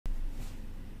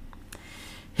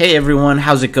Hey everyone,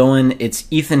 how's it going? It's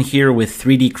Ethan here with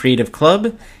 3D Creative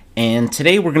Club, and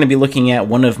today we're going to be looking at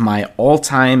one of my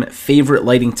all-time favorite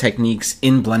lighting techniques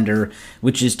in Blender,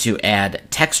 which is to add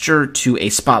texture to a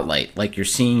spotlight, like you're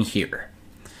seeing here.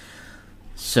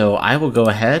 So I will go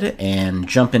ahead and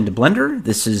jump into Blender.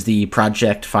 This is the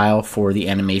project file for the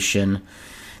animation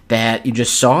that you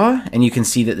just saw, and you can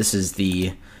see that this is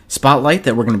the spotlight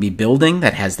that we're going to be building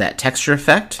that has that texture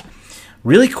effect.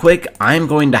 Really quick, I'm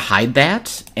going to hide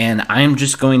that, and I'm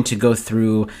just going to go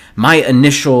through my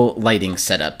initial lighting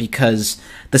setup, because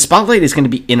the spotlight is going to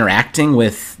be interacting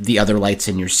with the other lights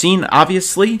in your scene,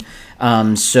 obviously.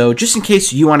 So just in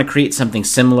case you want to create something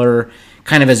similar,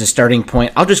 kind of as a starting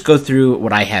point, I'll just go through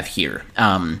what I have here.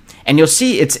 And you'll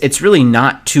see it's really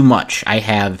not too much. I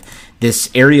have this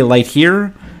area light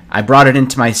here. I brought it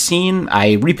into my scene.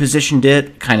 I repositioned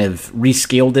it, kind of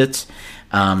rescaled it.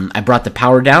 I brought the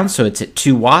power down so it's at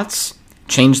 2 watts,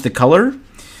 changed the color.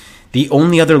 The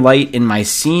only other light in my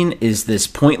scene is this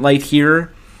point light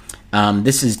here.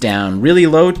 This is down really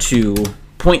low to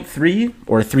 0.3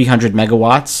 or 300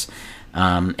 megawatts.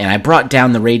 And I brought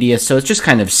down the radius so it's just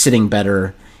kind of sitting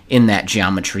better in that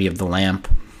geometry of the lamp.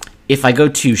 If I go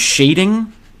to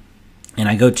shading and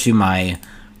I go to my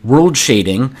world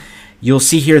shading, you'll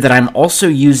see here that I'm also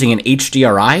using an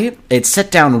HDRI. It's set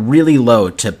down really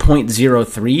low to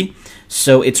 0.03,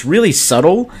 so it's really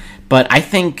subtle, but I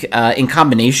think in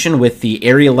combination with the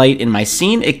area light in my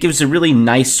scene, it gives a really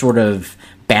nice sort of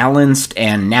balanced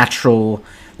and natural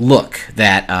look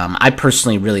that I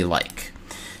personally really like.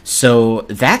 So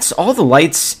that's all the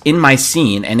lights in my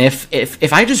scene, and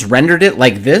if I just rendered it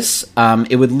like this,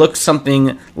 it would look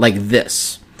something like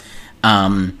this,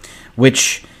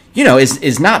 which, you know,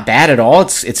 is not bad at all.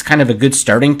 It's kind of a good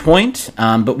starting point,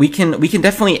 but we can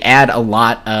definitely add a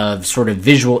lot of sort of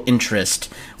visual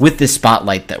interest with this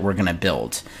spotlight that we're gonna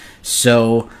build.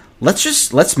 So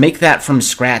let's make that from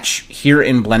scratch here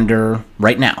in Blender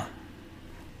right now.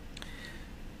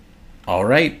 All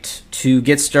right, to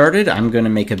get started, I'm gonna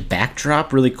make a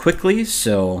backdrop really quickly.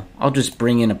 So I'll just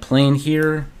bring in a plane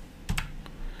here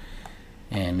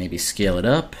and maybe scale it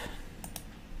up.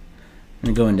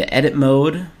 I'm gonna go into edit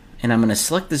mode. And I'm going to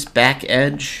select this back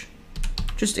edge,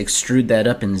 just extrude that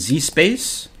up in Z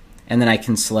space, and then I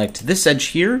can select this edge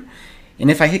here.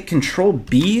 And if I hit Control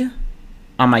B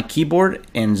on my keyboard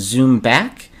and zoom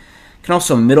back, I can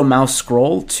also middle mouse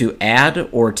scroll to add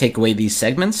or take away these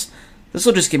segments. This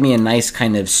will just give me a nice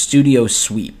kind of studio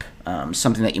sweep,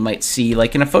 something that you might see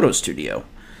like in a photo studio.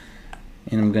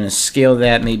 And I'm going to scale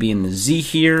that maybe in the Z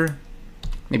here,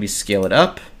 maybe scale it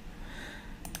up.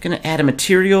 I'm going to add a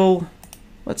material.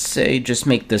 Let's say just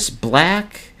make this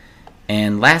black,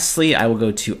 and lastly I will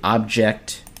go to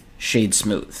Object, Shade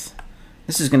Smooth.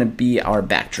 This is going to be our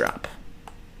backdrop.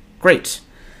 Great.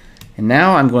 And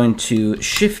now I'm going to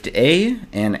Shift A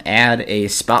and add a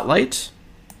spotlight,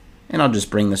 and I'll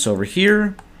just bring this over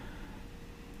here.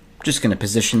 Just going to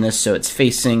position this so it's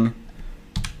facing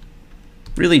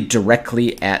really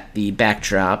directly at the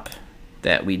backdrop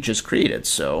that we just created.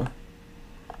 So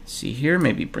see here,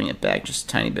 maybe bring it back just a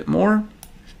tiny bit more.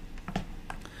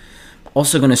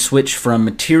 Also going to switch from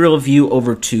material view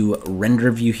over to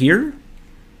render view here.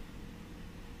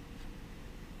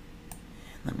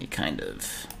 Let me kind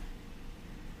of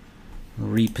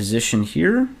reposition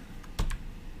here.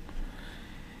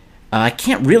 I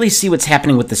can't really see what's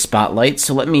happening with the spotlight,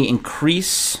 so let me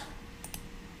increase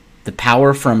the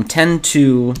power from 10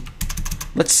 to,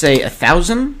 let's say,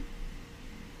 1,000.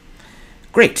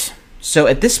 Great. So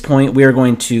at this point, we are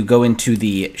going to go into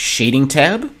the shading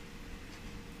tab.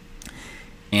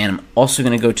 And I'm also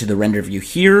going to go to the render view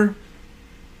here.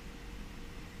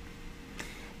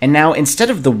 And now instead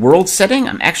of the world setting,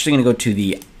 I'm actually going to go to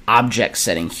the object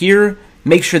setting here.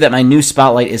 Make sure that my new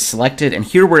spotlight is selected. And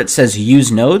here where it says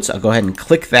use nodes, I'll go ahead and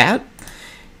click that.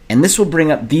 And this will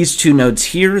bring up these 2 nodes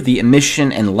here, the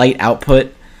emission and light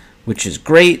output, which is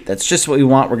great. That's just what we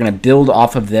want. We're going to build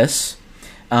off of this.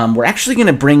 We're actually going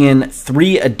to bring in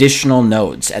 3 additional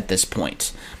nodes at this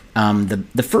point.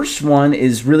 The first one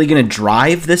is really going to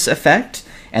drive this effect,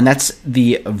 and that's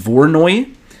the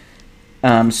Voronoi.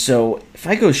 So if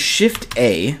I go Shift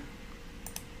A,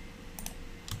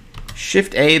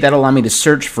 that'll allow me to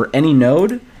search for any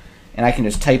node, and I can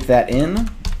just type that in,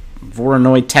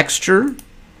 Voronoi texture,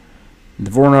 the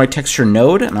Voronoi texture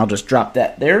node, and I'll just drop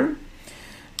that there.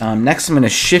 Next I'm going to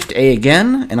Shift A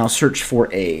again, and I'll search for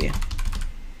a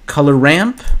color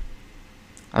ramp.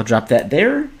 I'll drop that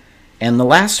there. And the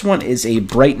last one is a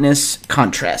brightness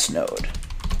contrast node.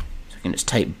 So I can just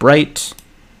type bright.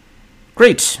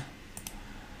 Great.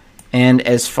 And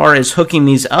as far as hooking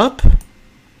these up,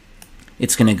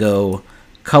 it's going to go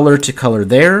color to color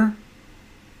there,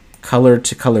 color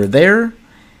to color there,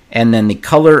 and then the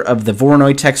color of the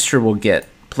Voronoi texture will get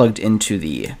plugged into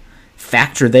the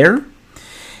factor there.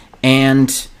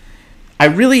 And I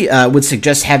really would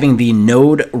suggest having the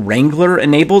Node Wrangler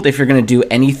enabled if you're going to do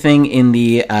anything in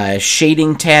the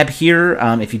shading tab here.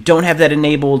 If you don't have that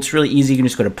enabled, it's really easy. You can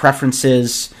just go to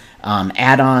Preferences,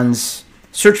 Add-ons,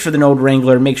 search for the Node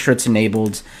Wrangler, make sure it's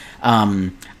enabled.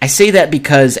 I say that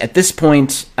because at this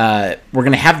point, we're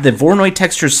going to have the Voronoi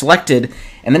texture selected,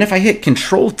 and then if I hit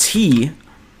Control-T,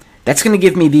 that's going to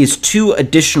give me these 2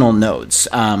 additional nodes.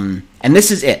 And this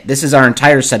is it. This is our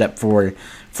entire setup for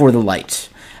the light.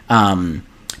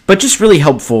 But just really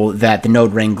helpful that the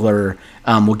Node Wrangler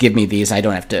will give me these. I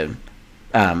don't have to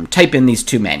type in these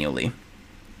 2 manually.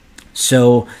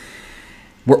 So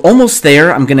we're almost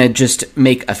there. I'm going to just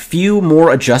make a few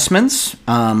more adjustments.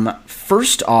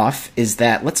 First off is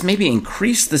that let's maybe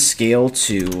increase the scale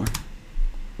to,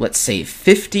 let's say,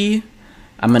 50.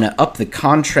 I'm going to up the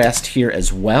contrast here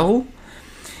as well.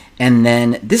 And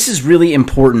then this is really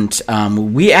important.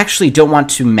 We actually don't want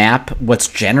to map what's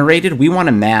generated. We want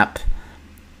to map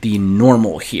the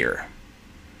normal here.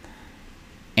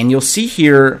 And you'll see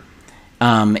here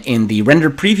in the render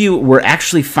preview, we're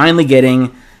actually finally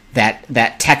getting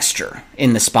that texture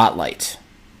in the spotlight.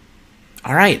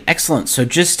 All right, excellent. So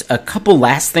just a couple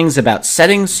last things about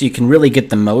settings so you can really get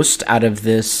the most out of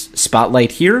this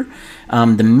spotlight here.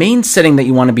 The main setting that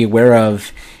you want to be aware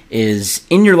of is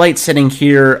in your light setting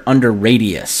here under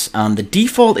radius. The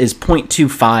default is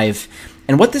 0.25,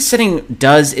 and what this setting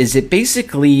does is it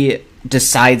basically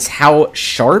decides how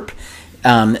sharp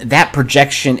that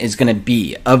projection is going to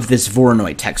be of this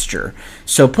Voronoi texture.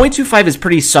 So 0.25 is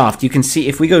pretty soft. You can see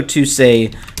if we go to, say,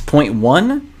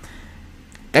 0.1,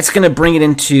 that's going to bring it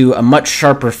into a much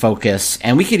sharper focus,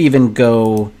 and we could even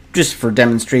go, just for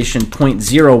demonstration,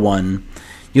 0.01.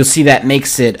 You'll see that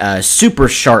makes it a super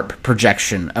sharp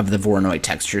projection of the Voronoi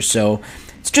texture. So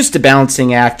it's just a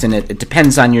balancing act, and it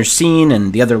depends on your scene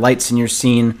and the other lights in your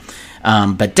scene.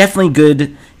 But definitely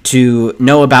good to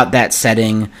know about that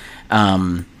setting.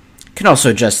 Can also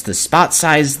adjust the spot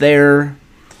size there.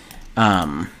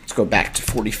 Let's go back to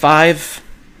 45.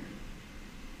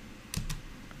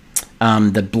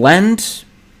 The blend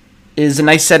is a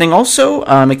nice setting also.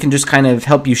 It can just kind of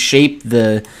help you shape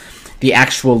the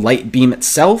actual light beam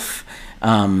itself.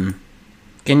 Again,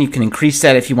 you can increase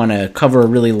that if you want to cover a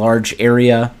really large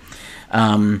area.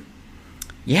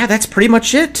 Yeah, that's pretty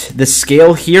much it. The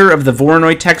scale here of the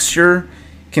Voronoi texture,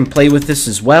 can play with this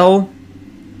as well.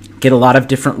 Get a lot of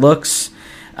different looks.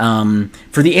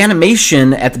 For the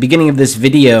animation at the beginning of this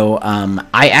video,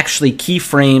 I actually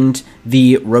keyframed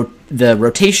the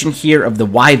rotation here of the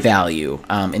Y value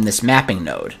in this mapping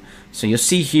node. So you'll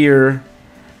see here,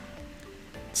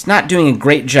 it's not doing a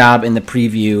great job in the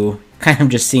preview, kind of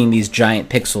just seeing these giant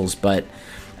pixels, but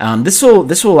this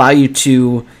will allow you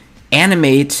to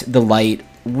animate the light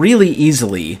really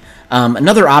easily.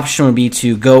 Another option would be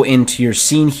to go into your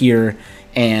scene here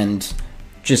and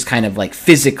just kind of like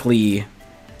physically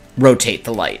rotate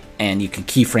the light, and you can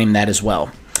keyframe that as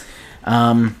well.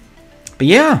 But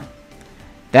yeah,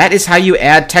 that is how you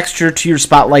add texture to your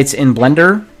spotlights in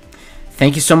Blender.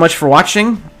 Thank you so much for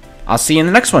watching. I'll see you in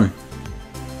the next one.